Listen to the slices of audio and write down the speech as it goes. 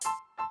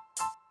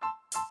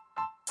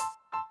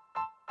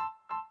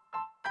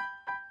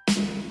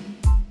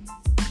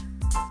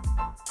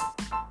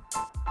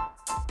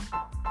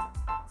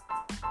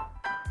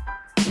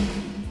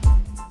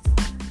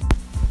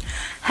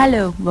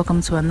Hello,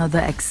 welcome to another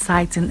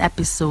exciting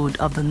episode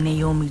of the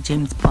Naomi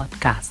James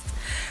podcast.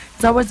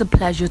 It's always a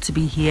pleasure to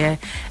be here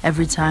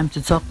every time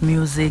to talk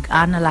music,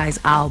 analyze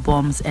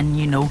albums, and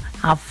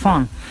have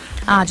fun.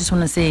 I just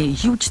want to say a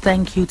huge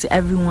thank you to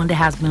everyone that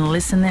has been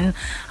listening.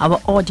 Our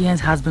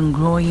audience has been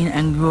growing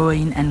and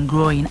growing and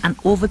growing, and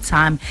over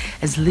time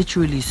is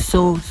literally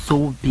so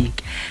big.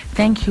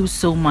 Thank you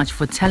so much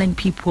for telling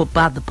people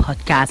about the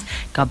podcast.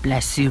 God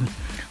bless you.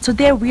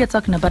 Today we are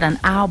talking about an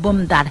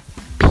album that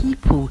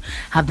people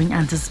have been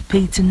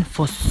anticipating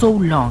for so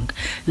long.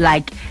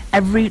 Like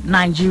every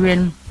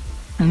Nigerian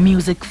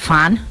music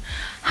fan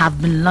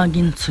have been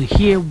longing to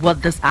hear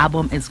what this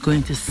album is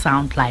going to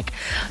sound like.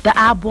 The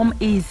album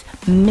is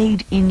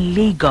Made in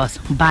Lagos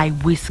by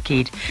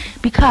wizkid,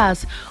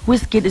 because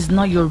wizkid is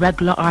not your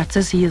regular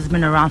artist. He has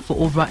been around for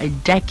over a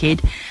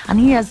decade, and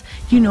he has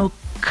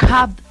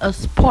carved a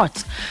spot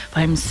for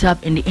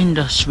himself in the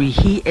industry.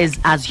 He is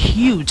as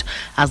huge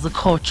as the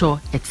culture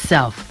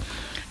itself.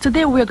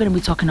 Today we're going to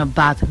be talking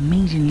about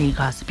Made in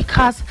Lagos,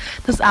 because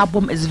this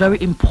album is very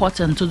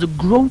important to the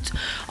growth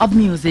of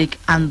music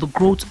and the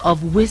growth of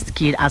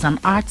wizkid as an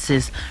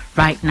artist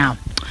right now.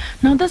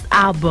 Now this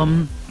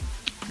album,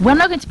 we're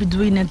not going to be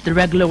doing it the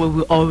regular way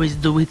we always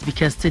do it,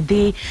 because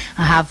today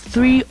I have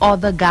three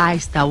other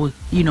guys that will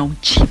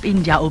chip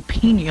in their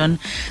opinion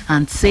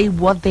and say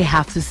what they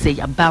have to say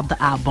about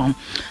the album.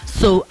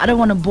 So I don't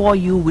want to bore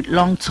you with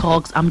long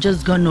talks. I'm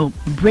just going to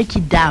break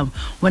it down.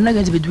 We're not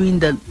going to be doing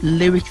the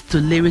lyrics to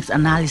lyrics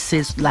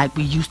analysis like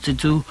we used to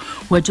do.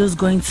 We're just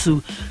going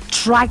to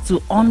try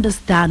to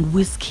understand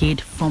wizkid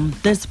from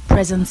this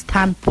present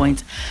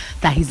standpoint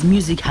that his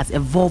music has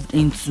evolved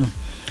into.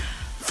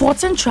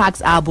 14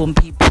 tracks album,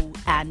 people,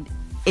 and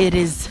it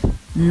is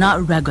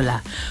not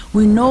regular.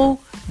 We know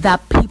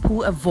that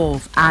people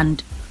evolve,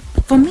 and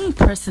for me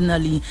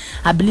personally,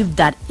 I believe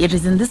that it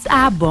is in this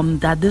album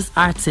that this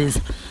artist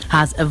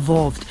has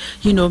evolved.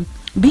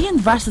 Being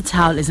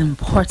versatile is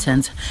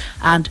important,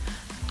 and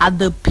at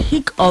the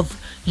peak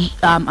of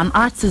an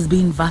artist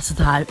being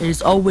versatile, it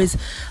is always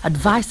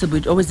advisable,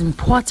 it's always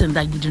important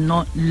that you do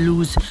not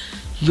lose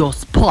your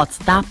spot,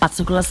 that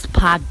particular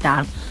spark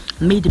that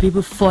made the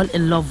people fall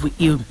in love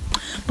with you.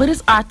 But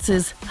this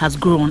artist has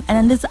grown, and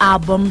in this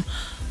album,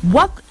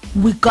 what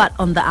we got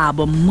on the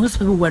album, most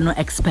people were not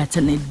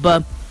expecting it,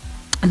 but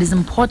it is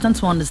important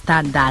to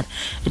understand that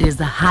it is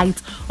the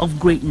height of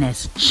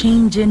greatness,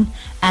 changing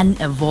and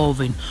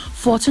evolving.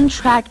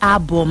 14-track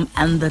album,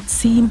 and the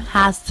theme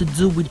has to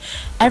do with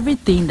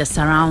everything that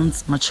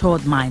surrounds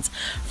matured minds,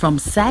 from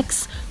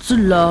sex to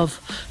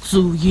love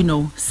to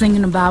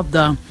singing about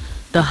the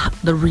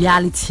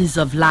realities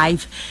of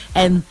life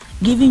and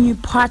giving you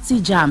party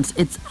jams.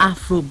 It's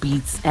Afro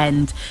beats,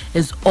 and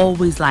it's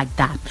always like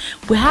that.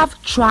 We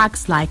have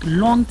tracks like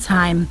Long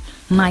Time,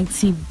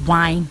 Mighty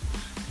Wine,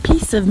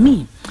 Piece of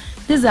Me.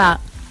 These are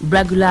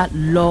regular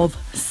love,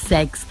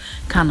 sex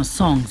kind of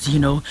songs,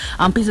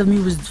 Piece of Me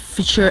was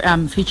featured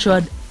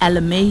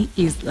LMA,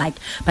 is like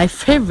my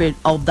favorite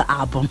of the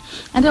album.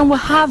 And then we'll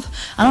have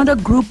another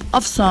group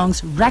of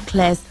songs,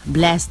 Reckless,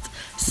 Blessed,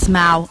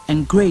 Smile,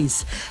 and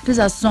Grace. These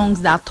are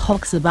songs that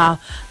talks about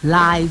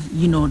life,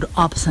 the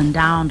ups and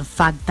downs, the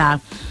fact that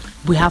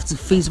we have to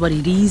face what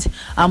it is.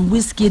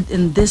 wizkid,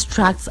 in these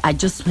tracks I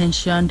just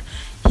mentioned,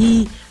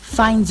 he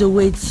finds a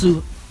way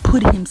to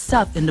put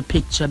himself in the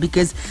picture,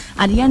 because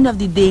at the end of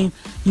the day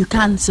you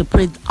can't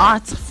separate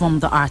art from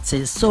the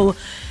artist. So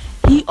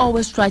he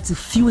always tries to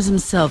fuse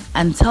himself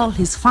and tell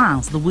his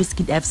fans, the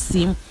wizkid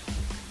FC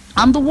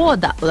and the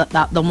world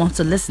that wants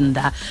to listen,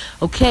 that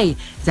okay,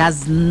 it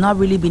has not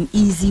really been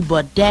easy,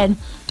 but then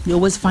you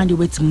always find a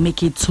way to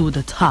make it to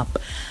the top.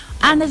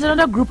 And there's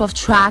another group of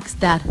tracks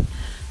that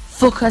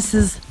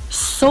focuses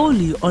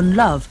solely on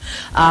love.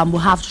 We'll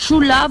have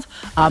True Love,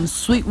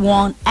 Sweet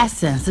One,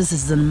 Essence. This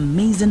is an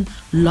amazing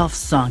love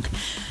song.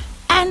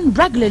 And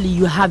regularly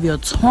you have your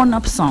turn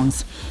up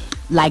songs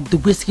like the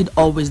wizkid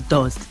always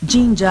does.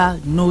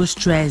 Ginger, No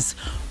Stress,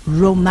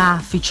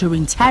 Roma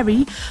featuring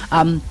Terry,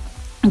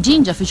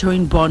 Ginger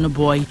featuring Burna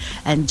Boy,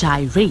 and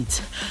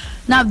Gyrate.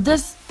 Now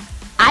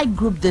I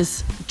group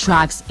these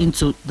tracks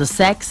into the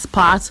sex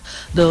part,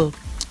 the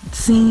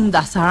theme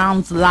that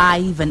surrounds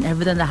life and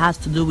everything that has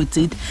to do with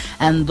it,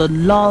 and the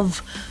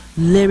love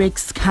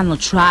lyrics kind of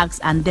tracks,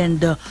 and then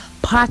the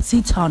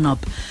party turn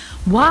up.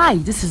 Why?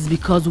 This is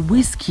because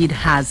wizkid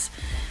has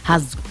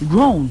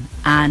grown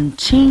and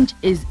change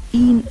is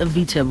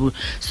inevitable.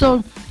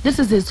 So this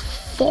is his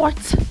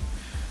fourth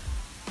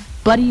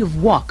body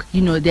of work.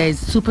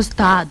 There's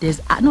Superstar,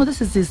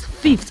 this is his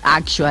fifth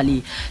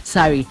actually.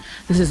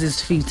 This is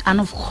his fifth, and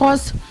of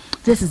course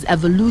this is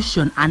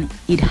evolution, and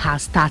it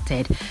has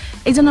started.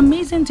 It's an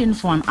amazing thing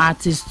for an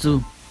artist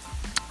to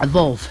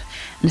evolve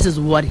This is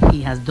what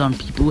he has done,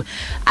 people.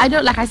 I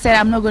don't, like I said,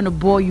 I'm not going to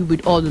bore you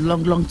with all the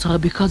long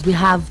talk, because we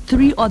have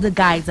three other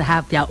guys that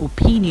have their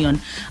opinion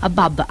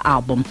about the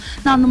album.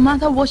 Now, no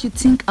matter what you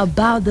think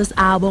about this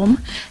album,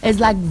 it's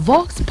like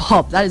Vox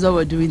Pop. That is what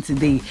we're doing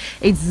today.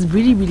 It's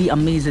really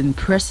amazing.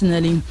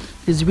 Personally,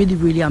 it's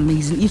really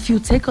amazing. If you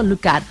take a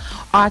look at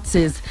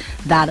artists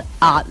that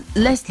are,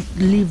 let's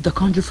leave the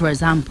country, for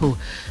example,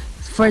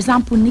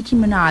 Nicki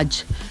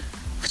Minaj.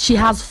 She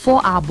has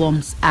 4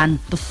 albums, and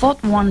the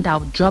 4th one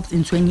that dropped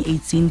in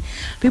 2018,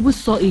 people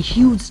saw a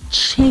huge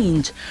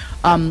change,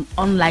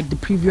 unlike the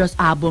previous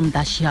album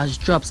that she has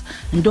dropped.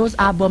 In those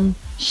albums,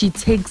 she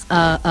takes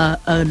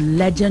a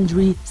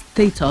legendary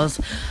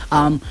status,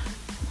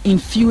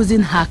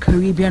 infusing her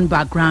Caribbean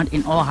background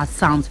in all her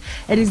sounds.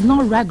 It is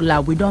not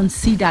regular. We don't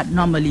see that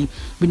normally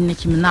with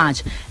Nicki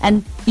Minaj.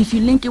 And if you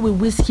link it with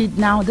wizkid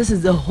now, this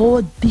is a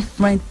whole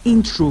different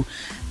intro.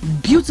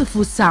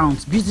 Beautiful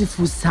sounds,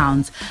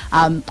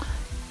 and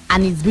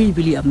it's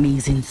really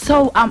amazing.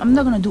 So I'm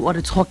not gonna do all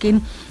the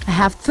talking. I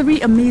have 3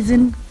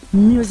 amazing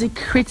music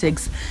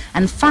critics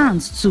and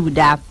fans too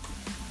that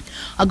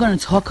are gonna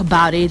talk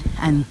about it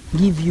and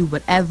give you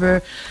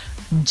whatever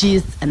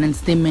gist and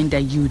entertainment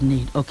that you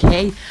need.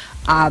 Okay,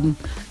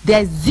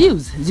 there's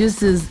Zeus.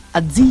 Zeus is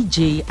a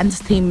DJ,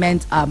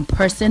 entertainment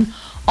person,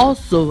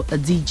 also a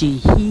DJ.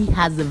 He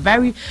has a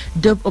very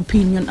dope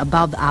opinion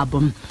about the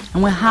album.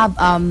 And we have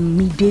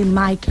Midday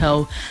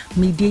Michael.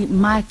 Midday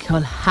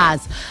Michael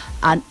has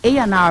an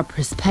A&R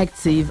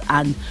perspective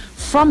and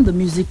from the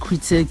music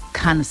critic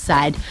kind of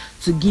side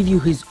to give you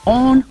his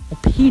own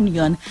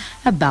opinion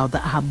about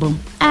the album.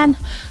 And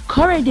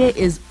Korede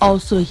is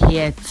also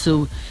here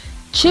to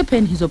chip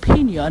in his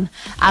opinion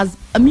as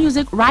a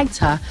music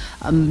writer,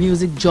 a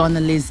music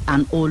journalist,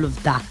 and all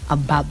of that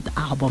about the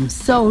album.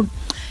 So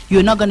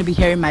you're not going to be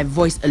hearing my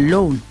voice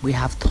alone. We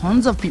have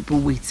tons of people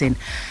waiting.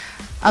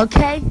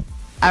 Okay,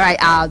 all right,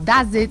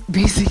 that's it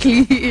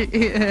basically.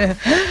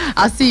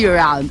 I'll see you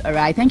around. All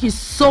right, thank you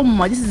so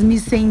much. This is me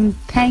saying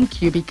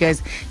thank you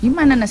because you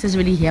might not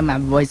necessarily hear my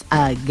voice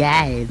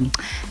again.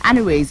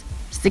 Anyways,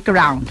 stick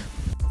around.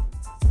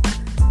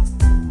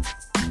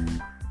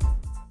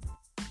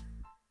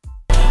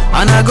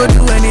 And I go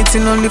do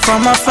anything only for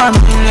my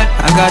family.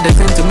 I got the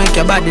thing to make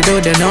your body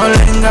do the no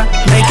linger.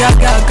 Make a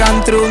girl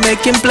come through,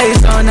 making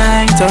plays all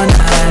night, all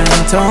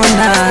night, all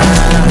night.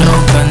 No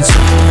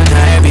concern,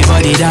 now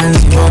everybody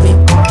dancing for me.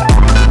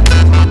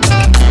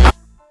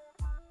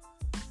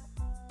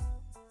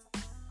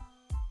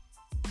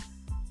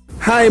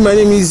 Hi, my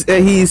name is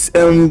Ehis.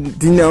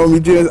 Naomi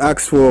James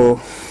asked for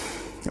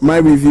my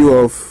review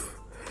of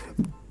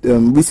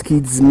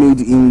wizkid's Made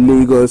in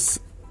Lagos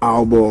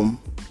album.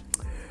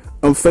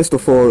 First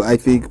of all, I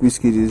think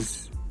wizkid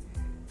is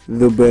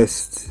the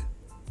best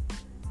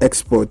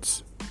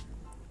export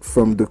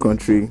from the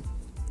country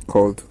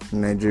called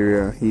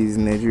Nigeria. He's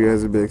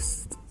Nigeria's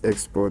best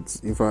export.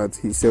 In fact,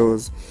 he's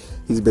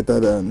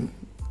better than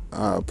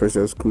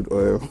precious crude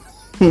oil.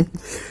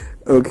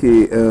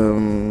 Okay,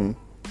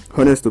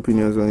 honest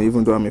opinions on it,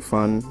 even though I'm a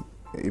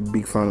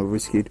big fan of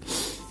wizkid.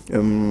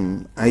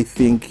 I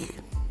think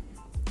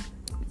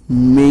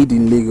Made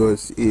in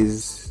Lagos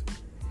is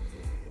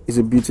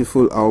a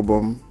beautiful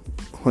album.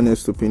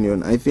 Honest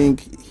opinion, I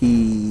think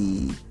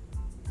he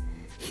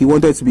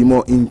wanted to be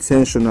more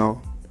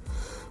intentional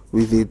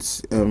with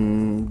it.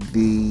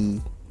 The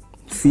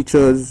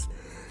features,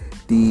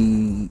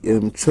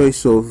 the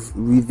choice of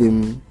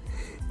rhythm,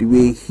 the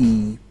way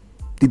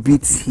the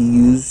beats he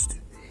used,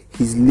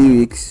 his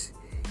lyrics,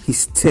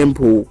 his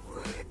tempo,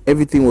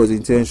 everything was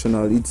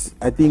intentional.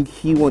 I think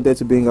he wanted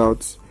to bring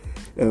out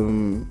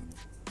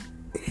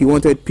he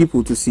wanted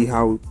people to see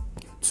how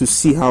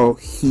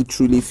he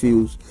truly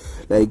feels.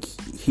 Like,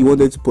 he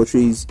wanted to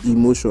portray his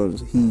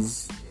emotions,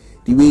 his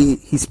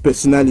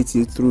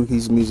personality through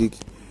his music.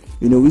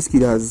 You know,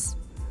 wizkid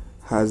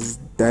has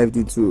dived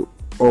into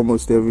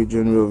almost every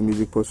genre of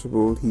music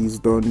possible. He's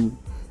done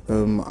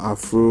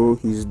Afro,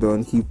 he's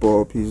done hip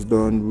hop, he's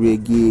done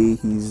reggae,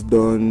 he's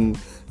done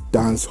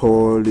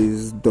dancehall,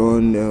 he's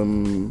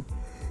done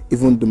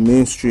even the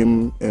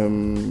mainstream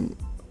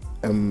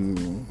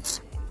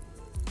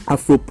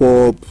Afro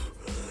pop,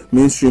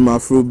 mainstream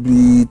Afro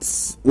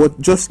beats,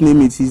 just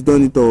name it, he's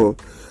done it all.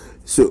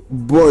 So,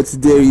 but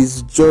there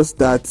is just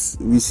that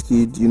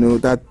wizkid, you know,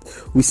 that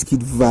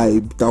wizkid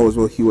vibe. That was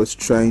what he was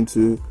trying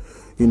to,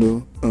 you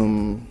know,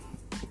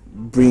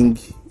 bring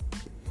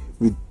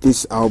with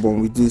this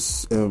album, with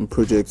this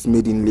project,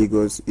 Made in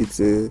Lagos. It's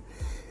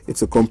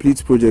a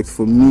complete project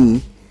for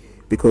me,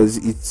 because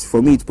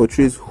it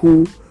portrays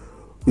who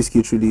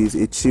wizkid truly is: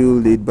 a chill,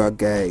 laid back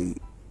guy.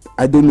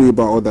 I don't know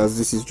about others,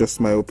 this is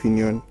just my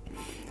opinion.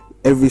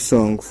 Every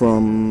song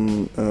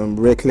from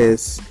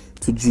Reckless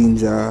to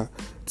Ginger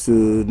to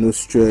No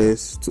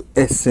Stress to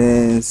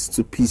Essence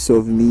to Piece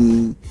of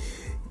Me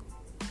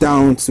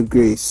down to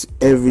Grace,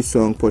 every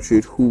song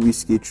portrayed who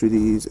wizkid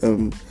truly is.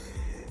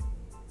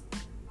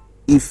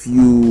 If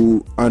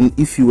you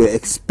were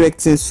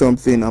expecting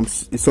something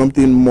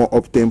more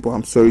up tempo,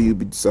 I'm sorry, you'll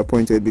be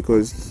disappointed,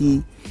 because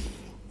he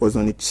was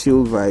on a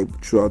chill vibe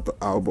throughout the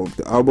album.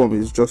 The album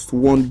is just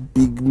one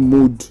big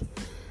mood,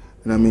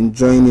 and I'm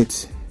enjoying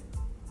it.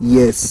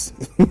 Yes,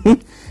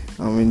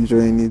 I'm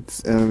enjoying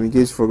it. In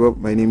case you forgot,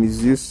 my name is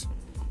Zeus,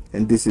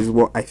 and this is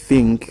what I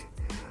think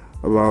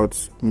about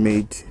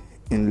Made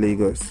in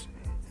Lagos.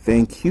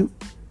 Thank you.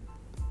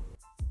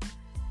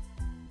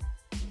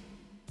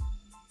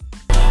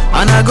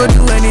 And I go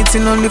do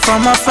anything only for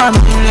my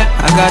family.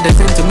 I got the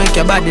thing to make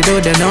your body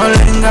do the no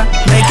linger.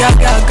 Make your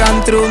girl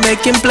come through,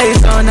 making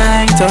plays all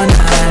night, all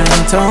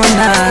night, all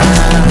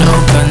night. No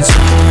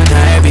concern,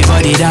 now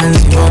everybody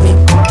dancing for me.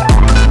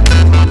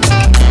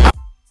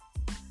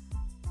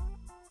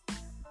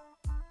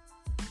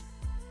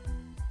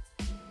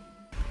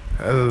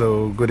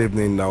 Hello, good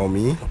evening,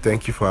 Naomi.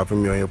 Thank you for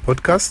having me on your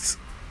podcast.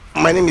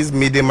 My name is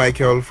Mide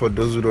Michael, for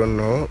those who don't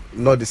know.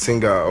 Not the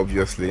singer,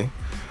 obviously.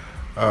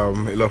 A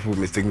lot of people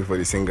mistake me for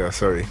the singer,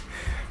 sorry.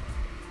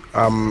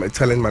 I'm a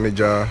talent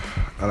manager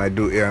and I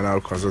do A&R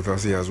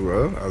consultancy as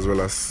well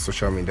as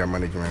social media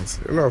management.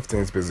 A lot of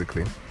things,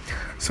 basically.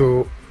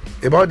 So,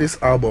 about this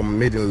album,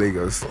 Made in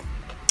Lagos,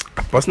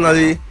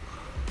 personally,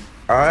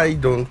 I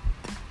don't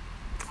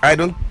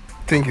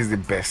think it's the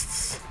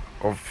best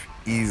of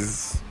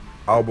his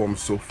album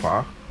so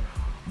far,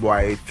 but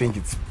I think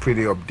it's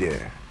pretty up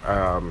there.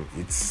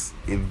 It's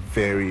a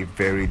very,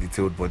 very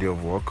detailed body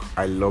of work.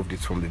 I loved it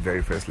from the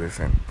very first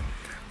listen.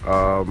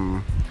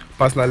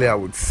 Personally, I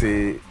would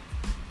say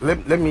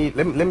let me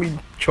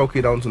chalk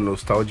it down to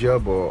nostalgia,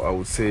 but I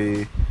would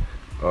say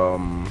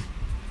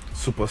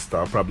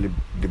Superstar probably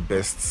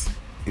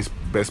his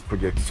best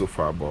project so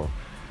far, but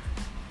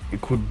it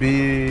could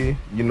be,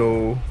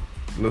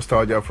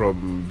 nostalgia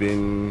from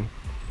being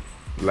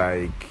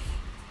like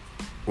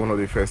one of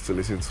the first to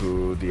listen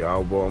to the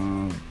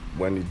album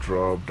when it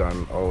dropped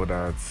and all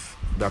that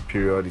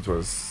period. It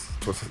was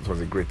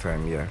a great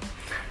time, yeah.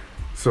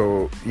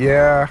 So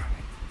yeah,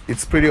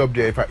 it's pretty up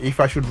there. If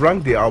I should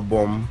rank the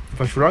album, if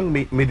I should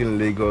rank Made in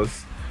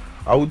Lagos,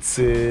 I would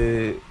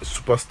say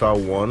Superstar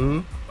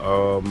 1,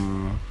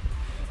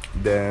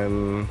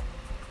 then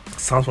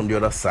Sounds from the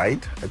Other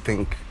Side, I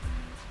think,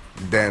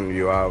 then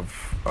you have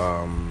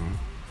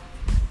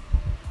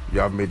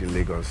Made in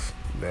Lagos.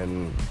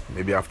 Then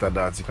maybe after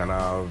that you can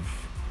have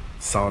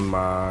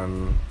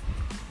Soundman,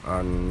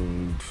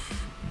 and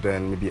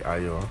then maybe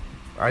Ayo.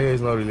 Ayo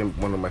is not really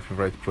one of my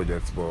favorite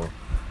projects, but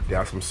there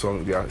are some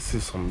songs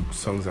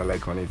I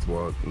like on it,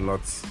 but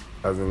not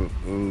as in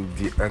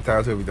the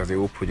entirety of it as a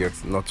whole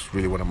project, not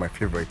really one of my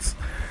favorites.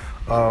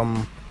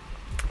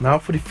 Now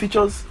for the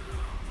features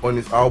on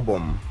his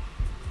album,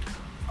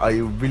 I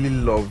really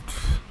loved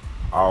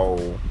how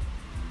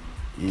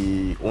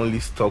he only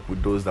stuck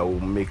with those that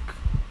will make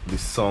the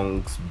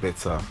songs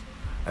better.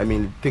 I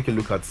mean, take a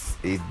look at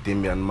a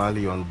Damian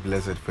Marley on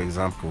Blessed, for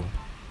example.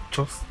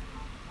 Just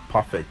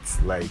perfect.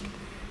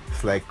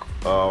 It's like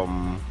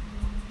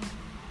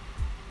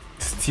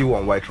stew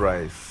on white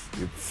rice.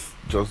 It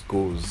just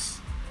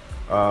goes.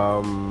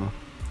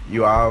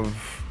 You have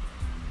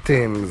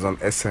Thames on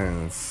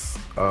Essence,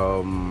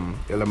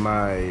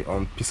 LMI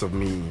on Piece of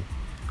Me,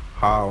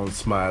 Ha on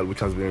Smile,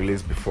 which has been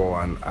released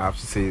before, and I have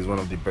to say is one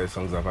of the best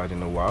songs I've had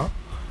in a while.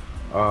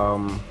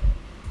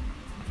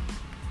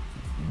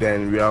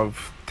 Then we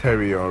have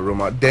Terry on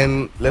Roma.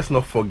 Then let's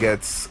not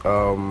forget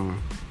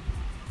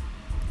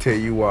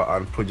Teyuwa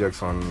and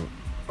projects on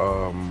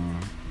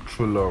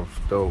True Love.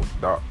 That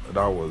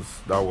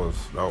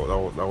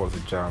was a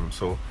jam.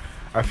 So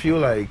I feel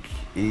like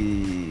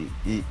he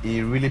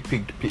really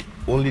picked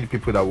only the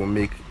people that will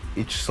make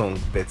each song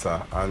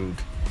better, and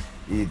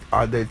it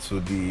added to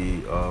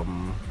the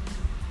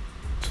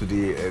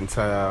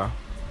entire,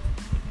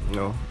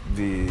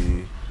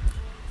 the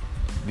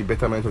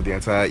betterment of the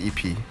entire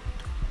EP.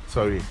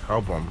 Sorry,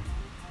 album.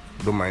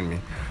 Don't mind me.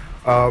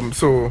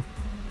 So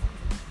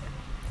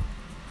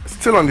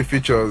still on the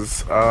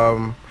features,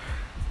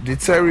 the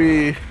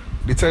Terry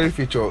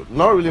feature,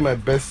 not really my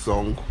best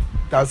song.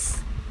 That's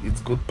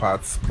its good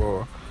parts,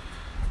 but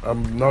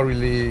not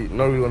really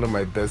one of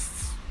my best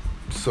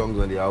songs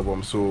on the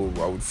album. So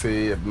I would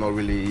say I'm not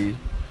really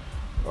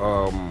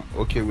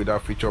okay with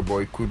that feature, but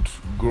it could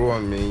grow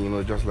on me,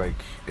 just like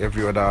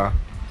every other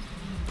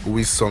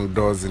Wiz song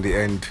does in the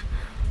end.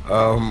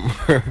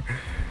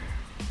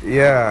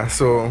 Yeah,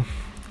 so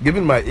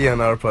given my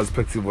A&R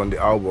perspective on the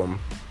album,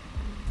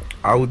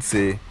 I would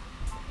say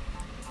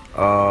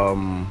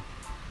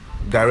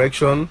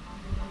direction,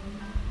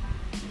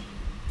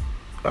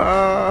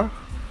 I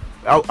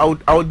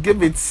would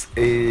give it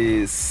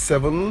a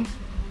 7/10,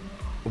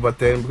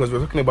 because we're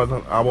talking about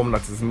an album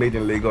that is made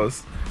in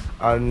Lagos,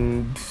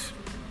 and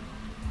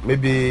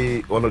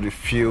maybe one of the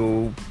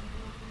few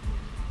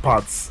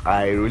parts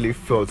I really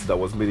felt that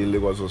was made in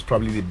Lagos was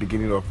probably the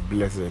beginning of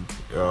Blessed,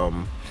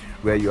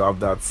 where you have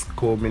that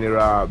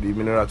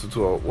mineral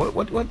tutu, or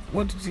what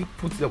did he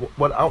put there?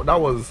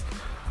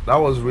 That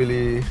was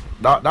really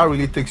that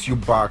really takes you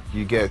back,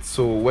 you get.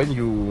 So when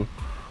you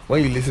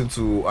listen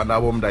to an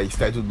album that is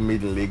titled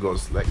Made in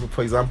Lagos, like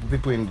for example,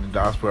 people in the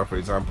diaspora, for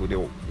example,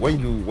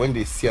 when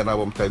they see an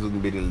album titled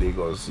Made in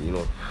Lagos,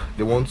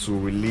 they want to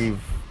relive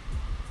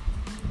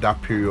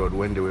that period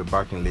when they were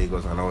back in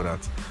Lagos and all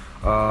that.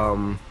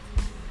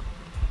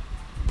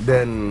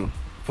 Then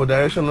for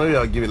direction, maybe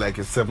I'll give it like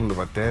a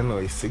 7/10 or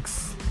a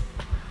 6,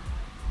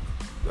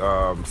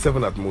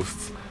 7 at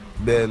most.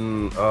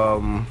 Then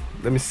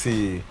let me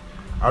see.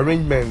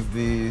 Arrangements,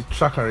 the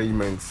track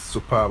arrangements,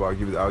 superb.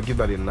 I'll give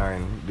that a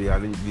 9.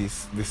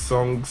 The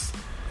songs,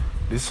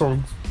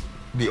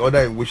 the order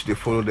in which they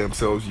follow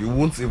themselves, you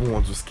won't even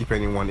want to skip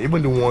anyone.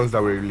 Even the ones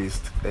that were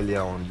released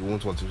earlier on, you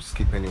won't want to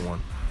skip anyone.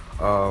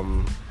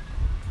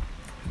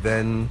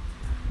 Then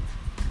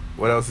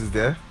what else is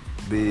there?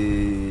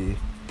 The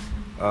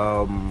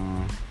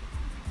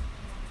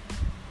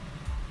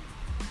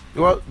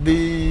well,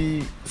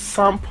 the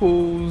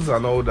samples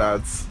and all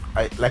that.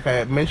 Like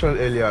I mentioned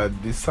earlier,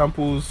 the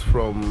samples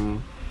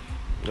from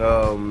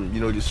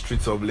the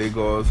streets of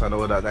Lagos and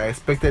all that. I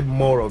expected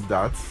more of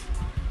that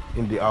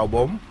in the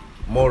album,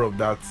 more of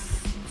that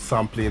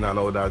sampling and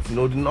all that. The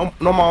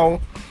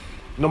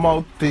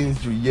normal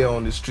things you hear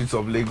on the streets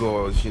of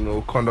Lagos.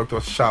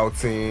 Conductors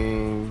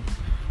shouting.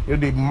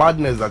 The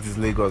madness that is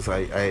Lagos.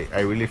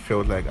 I really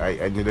felt like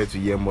I needed to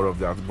hear more of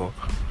that. But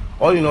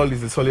all in all,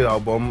 it's a solid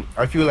album.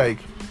 I feel like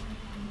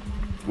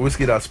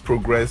wizkid has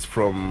progressed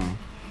from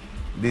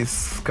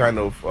this kind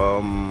of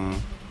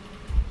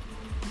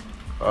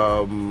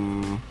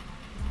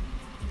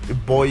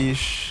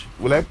boyish.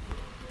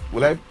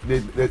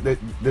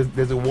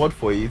 There's a word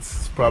for it.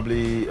 It's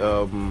probably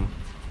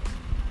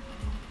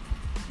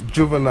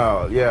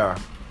juvenile. Yeah,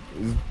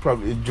 it's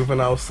probably a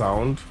juvenile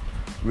sound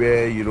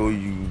where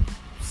you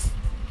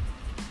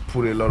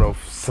put a lot of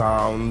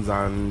sounds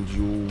and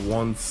you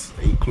want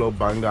a club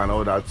banger and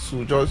all that.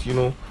 So just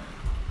a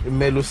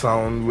mellow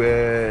sound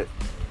where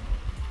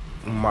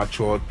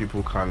matured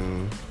people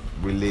can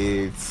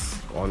relate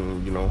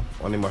on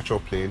a mature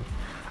plane.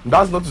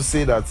 That's not to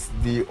say that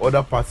the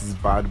other part is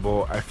bad,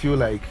 but I feel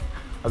like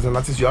as an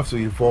artist you have to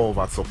evolve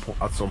at some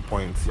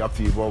point. You have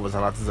to evolve as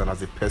an artist and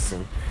as a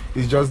person.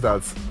 It's just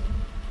that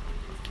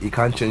you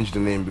can't change the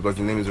name because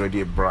the name is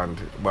already a brand.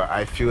 But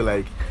I feel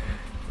like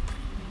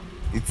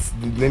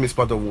the name is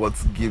part of what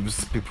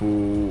gives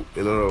people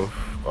a lot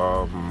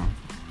of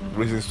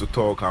reasons to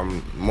talk.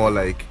 And more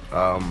like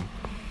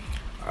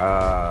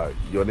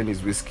your name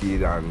is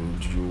wizkid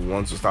and you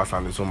want to start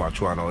sounding so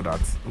mature and all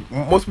that.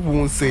 Most people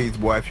won't say it,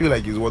 but I feel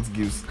like it's what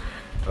gives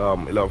a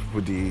lot of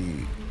people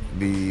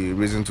the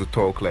reason to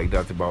talk like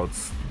that about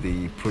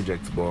the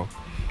project. But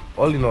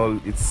all in all,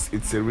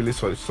 it's a really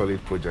solid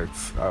project.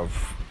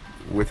 I've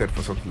waited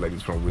for something like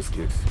this from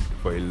wizkid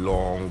for a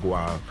long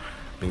while.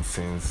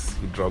 Since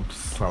he dropped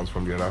sounds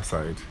from the other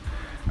side,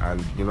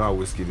 and how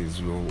wizkid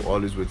is, we're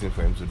always waiting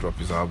for him to drop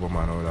his album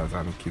and all that,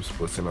 and he keeps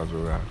posting as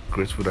well. We're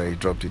grateful that he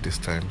dropped it this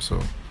time. So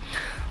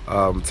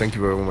thank you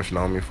very much,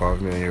 Naomi, for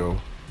having me on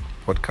your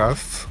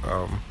podcast,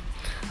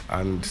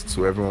 and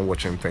to everyone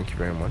watching, thank you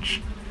very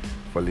much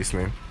for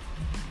listening.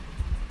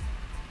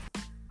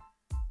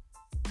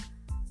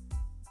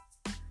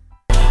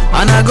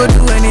 And I go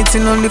do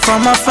anything only for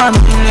my family.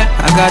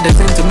 I got the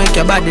thing to make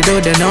your body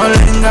do the no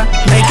linger.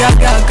 Make a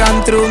girl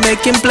come through,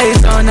 making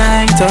plays all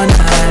night, all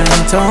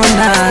night, all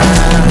night.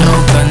 No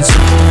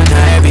concern,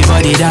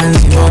 everybody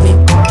dancing for me.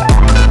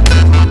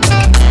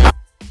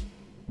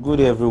 Good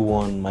day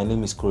everyone, my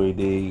name is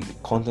Korede,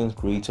 content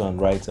creator and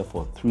writer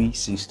for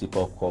 360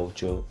 Pop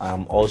Culture.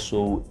 I'm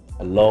also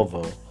a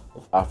lover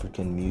of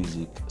African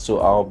music. So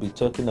I'll be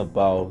talking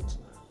about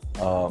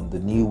the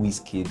new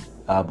wizkid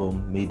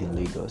album Made in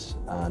Lagos,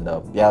 and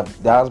there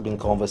has been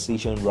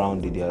conversation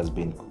around it. There has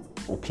been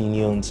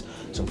opinions.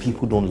 Some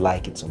people don't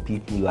like it, some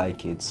people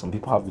like it, some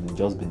people have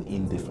just been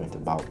indifferent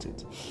about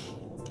it.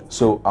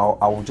 So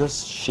I will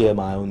just share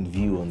my own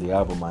view on the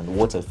album and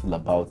what I feel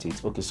about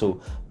it. Okay,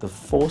 so the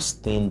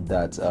first thing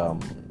that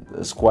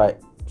is quite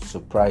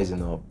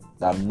surprising, or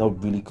I'm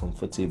not really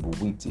comfortable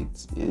with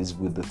it, is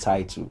with the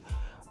title.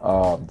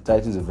 The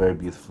title is a very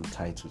beautiful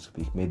title to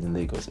be Made in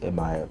Lagos.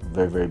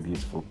 Very, very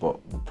beautiful.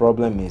 But the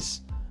problem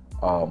is,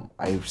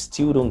 I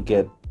still don't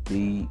get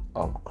the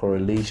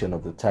correlation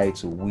of the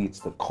title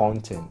with the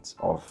content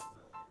of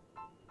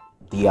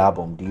the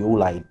album, the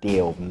whole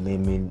idea of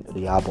naming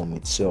the album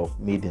itself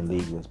Made in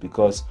Lagos.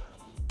 Because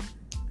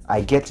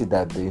I get it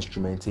that the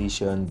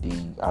instrumentation,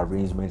 the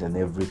arrangement and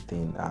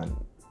everything, and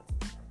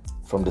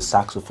from the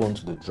saxophone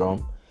to the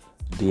drum,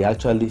 they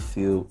actually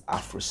feel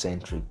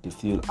Afrocentric, they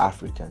feel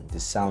African, they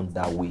sound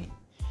that way,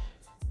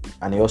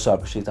 and I also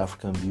appreciate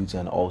African beauty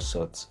and all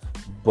sorts.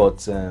 But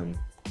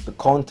the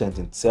content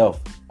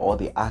itself, or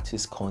the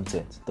artist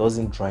content,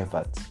 doesn't drive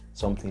at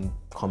something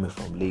coming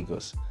from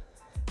Lagos.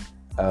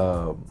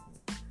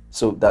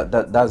 So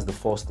that's the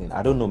first thing.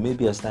 I don't know,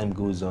 maybe as time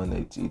goes on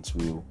it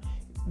will,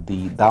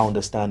 that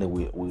understanding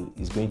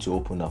is going to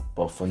open up.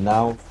 But for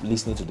now,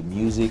 listening to the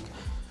music,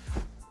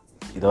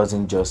 it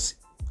doesn't just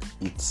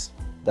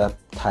that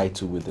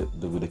title with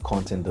the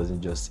content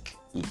doesn't just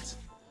hit.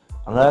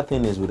 Another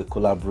thing is with the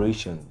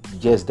collaboration.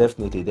 Yes,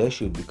 definitely there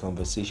should be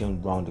conversation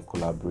around the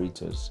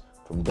collaborators,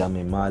 from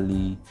Dami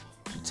Mali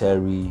to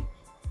Terry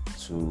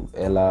to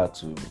Ella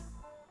to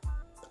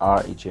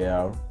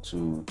RHR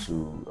to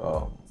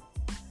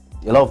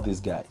a lot of these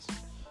guys,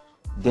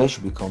 there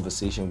should be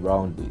conversation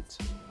around it.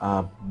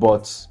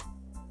 But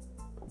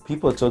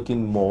people are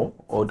talking more,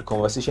 or the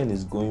conversation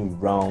is going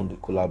around the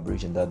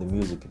collaboration than the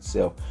music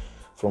itself.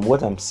 From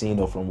what I'm seeing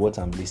or from what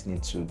I'm listening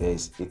to,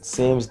 it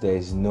seems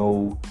there's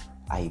no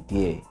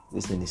idea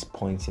this thing is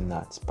pointing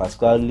at,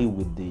 particularly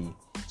with the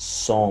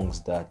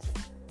songs that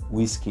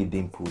wizkid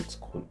didn't put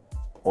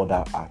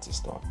other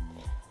artists on.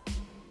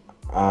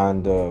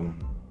 And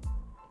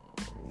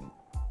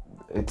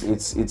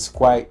it's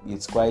quite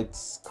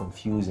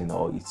confusing,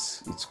 or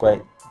it's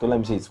quite, don't let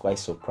me say it's quite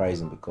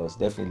surprising, because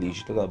definitely you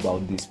should talk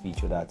about this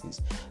featured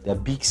artists. They're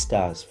big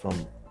stars from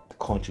the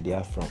country they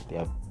are from. They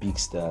are big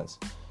stars,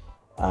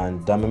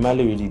 and Dami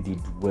Marley really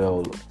did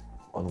well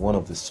on one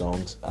of the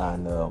songs,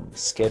 and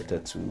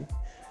Skepta too.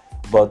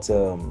 But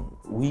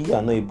we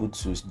are not able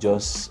to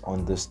just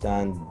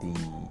understand the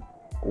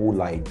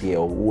whole idea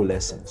or whole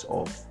essence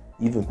of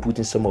even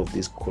putting some of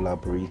these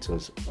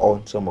collaborators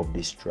on some of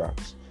these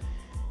tracks.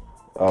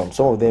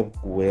 Some of them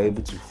were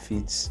able to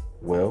fit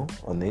well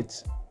on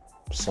it.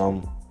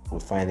 Some were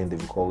finding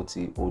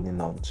difficulty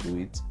holding on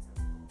to it.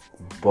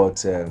 But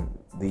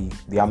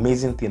the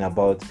amazing thing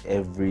about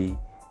every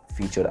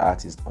featured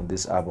artist on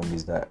this album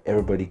is that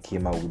everybody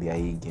came out with their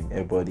A game.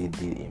 Everybody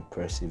did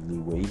impressively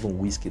well. Even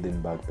wizkid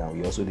didn't back down.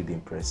 He also did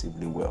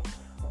impressively well.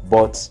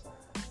 But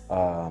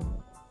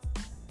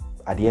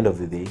at the end of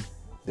the day,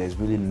 there's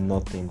really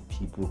nothing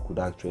people could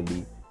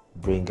actually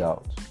bring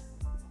out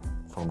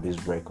from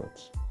these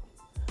records.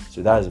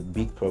 So that's a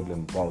big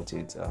problem about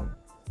it.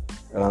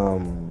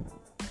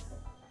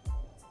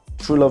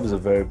 True Love is a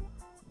very,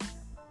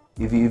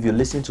 if you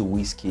listen to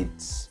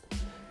wizkid's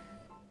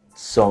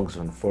songs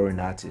on foreign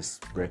artists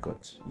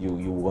records, you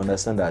will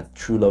understand that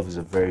True Love is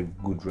a very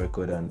good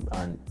record,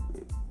 and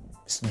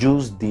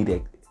Jules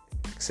did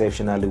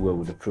exceptionally well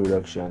with the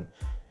production,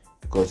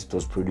 because it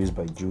was produced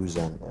by Jules,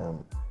 and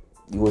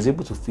he was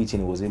able to fit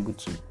in. He was able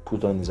to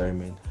put on his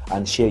arrangement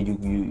and share. He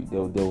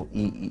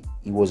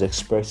was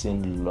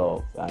expressing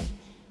love, and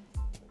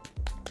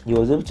he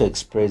was able to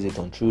express it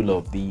on True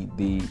Love.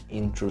 The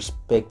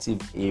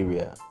introspective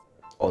area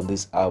on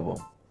this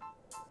album,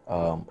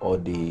 or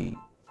the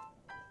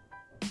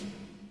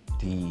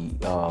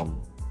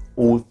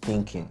old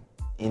thinking,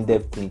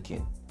 in-depth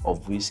thinking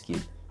of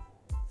wizkid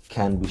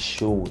can be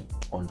shown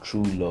on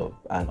True Love,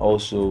 and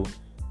also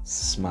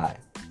Smile.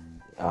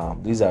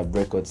 These are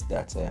records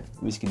that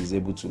wizkid is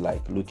able to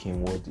look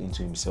inward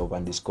into himself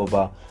and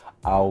discover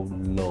how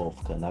love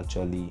can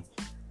actually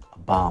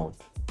abound,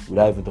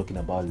 without even talking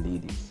about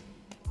ladies.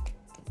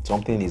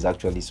 Something is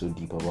actually so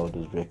deep about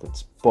those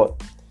records.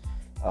 But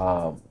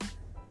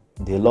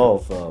the law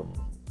of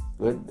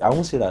I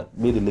won't say that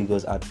Made in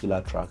Lagos had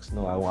filler tracks.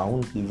 No, I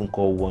won't even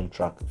call one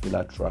track a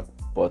filler track.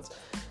 But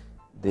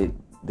the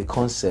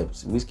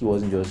concept, wizkid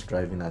wasn't just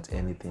driving at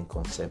anything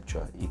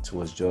conceptual. It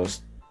was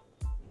just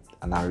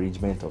an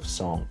arrangement of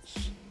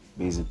songs,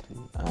 basically.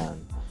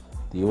 And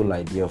the whole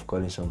idea of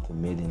calling something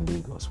Made in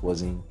Lagos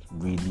wasn't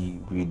really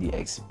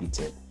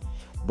exhibited.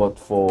 But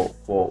for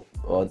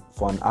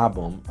an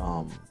album,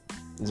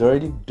 it's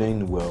already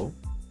doing well.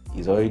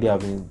 It's already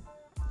having,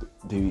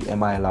 the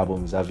MIL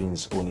album is having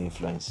its own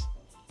influence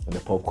on the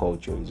pop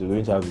culture. It's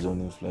going to have its own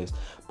influence.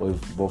 But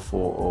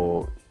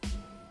for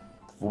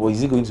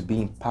is it going to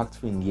be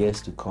impactful in years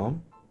to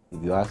come?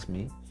 If you ask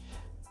me,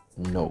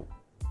 no.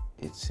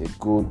 It's a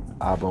good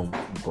album,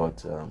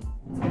 but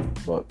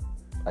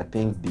I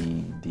think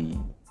the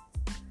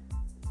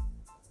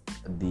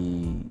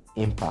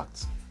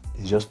impact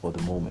is just for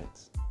the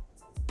moment,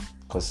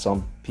 because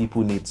some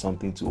people need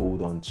something to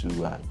hold on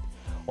to and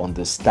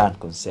understand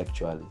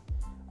conceptually.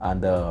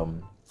 And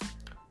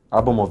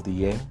album of the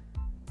year,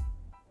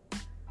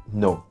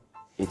 no,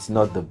 it's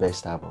not the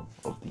best album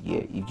of the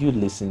year. If you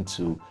listen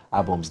to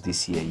albums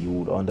this year, you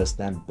would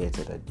understand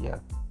better that they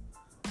are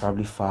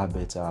probably far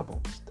better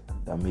albums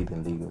than Made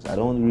in Lagos. I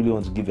don't really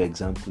want to give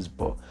examples,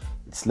 but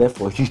it's left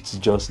for you to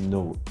just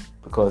know,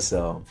 because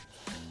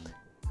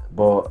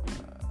but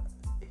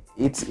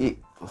it's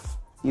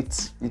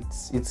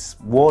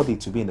worthy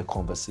to be in the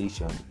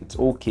conversation. It's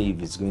okay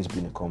if it's going to be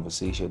in the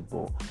conversation,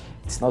 but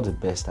it's not the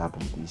best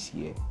album this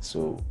year.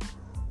 So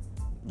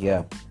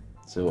yeah,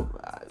 so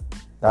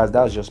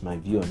that's just my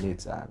view on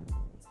it, and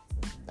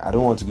I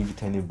don't want to give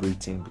it any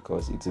rating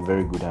because it's a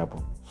very good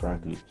album,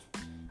 frankly.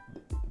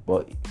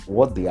 But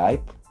what the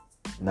hype?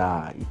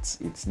 Nah,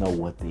 it's not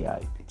worth the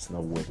hype. It's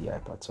not worth the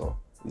hype at all.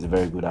 It's a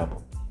very good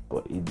album,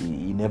 but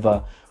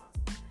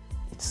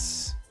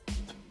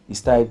he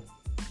started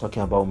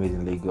talking about Made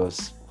in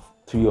Lagos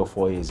 3 or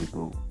 4 years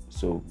ago.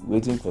 So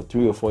waiting for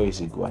 3 or 4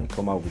 years ago and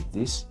come out with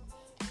this,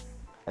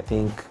 I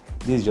think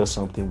this is just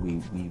something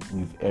we've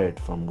heard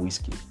from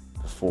wizkid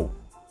before.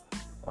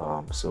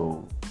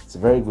 So it's a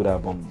very good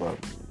album, but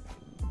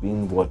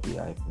being worth the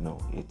hype, no,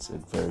 it's a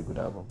very good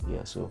album.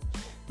 Yeah, so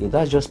yeah,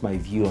 that's just my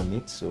view on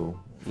it. So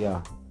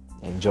yeah,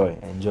 enjoy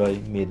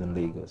Made in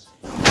Lagos.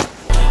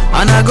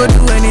 And I go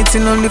do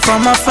anything only for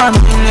my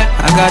family.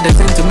 I got the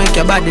thing to make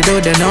your body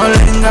do the no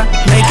linger.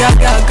 Make a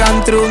girl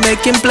come through,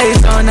 making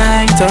plays all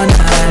night, all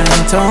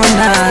night, all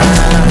night.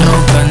 No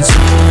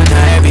concern,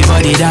 now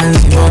everybody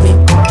dancing for me.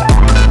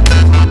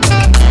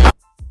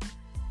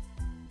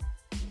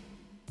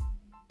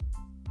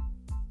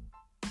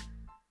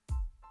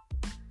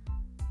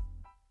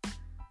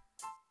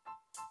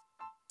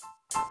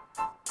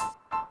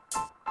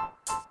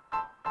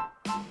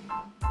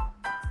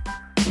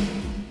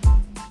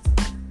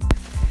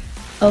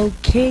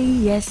 Okay,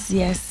 yes.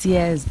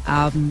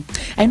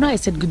 I know I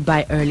said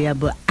goodbye earlier,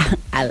 but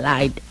I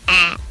lied.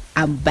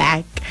 I'm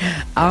back.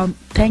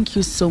 Thank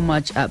you so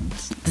much.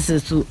 This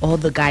is to all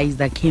the guys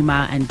that came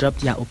out and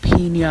dropped their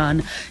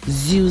opinion.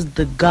 Zeus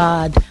the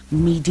God,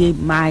 Mide,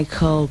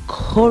 Michael,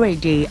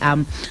 Korede.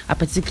 I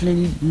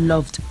particularly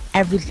loved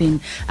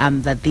everything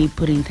that they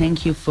put in.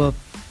 Thank you for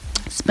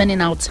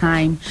spending our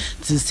time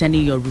to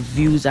sending your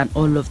reviews and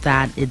all of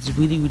that. It's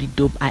really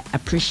dope. I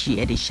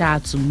appreciate it.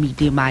 Shout out to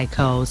Mide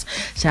Michaels,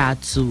 shout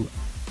out to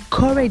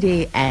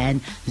Korede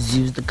and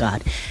Zeus the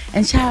God,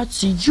 and shout out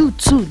to you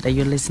too that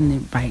you're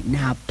listening right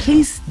now.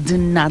 Please do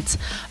not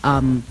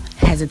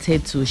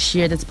hesitate to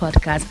share this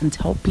podcast and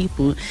tell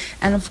people,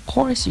 and of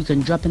course you can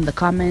drop in the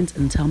comments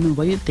and tell me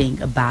what you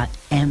think about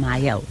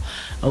MIL.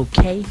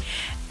 Okay,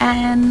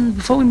 and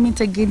before we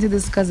meet again to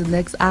discuss the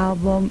next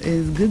album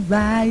is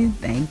goodbye.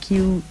 Thank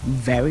you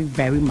very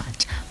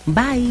much.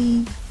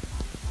 Bye.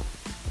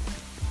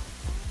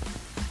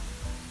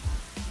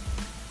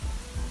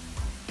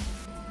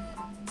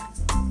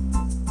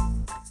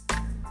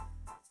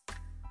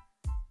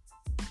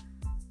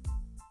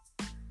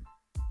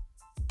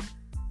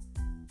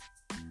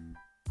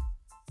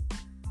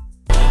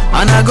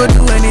 And I go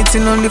do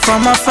anything only for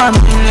my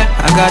family.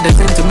 I got the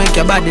thing to make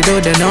your body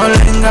do the no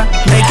linger.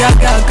 Make a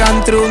girl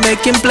come through,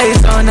 making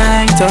plays all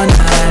night, all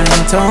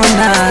night, all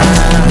night.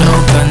 No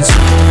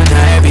concern,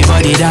 now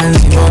everybody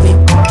dancing.